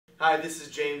Hi, this is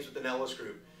James with the Nellis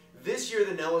Group. This year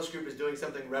the Nellis Group is doing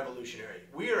something revolutionary.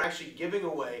 We are actually giving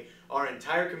away our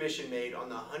entire commission made on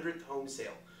the 100th home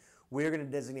sale. We're going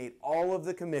to designate all of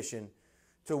the commission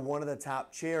to one of the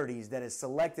top charities that is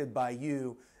selected by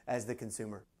you as the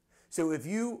consumer. So if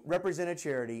you represent a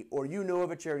charity or you know of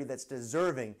a charity that's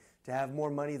deserving to have more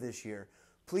money this year,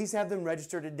 please have them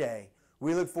register today.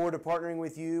 We look forward to partnering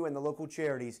with you and the local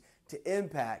charities to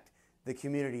impact the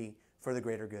community for the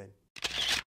greater good.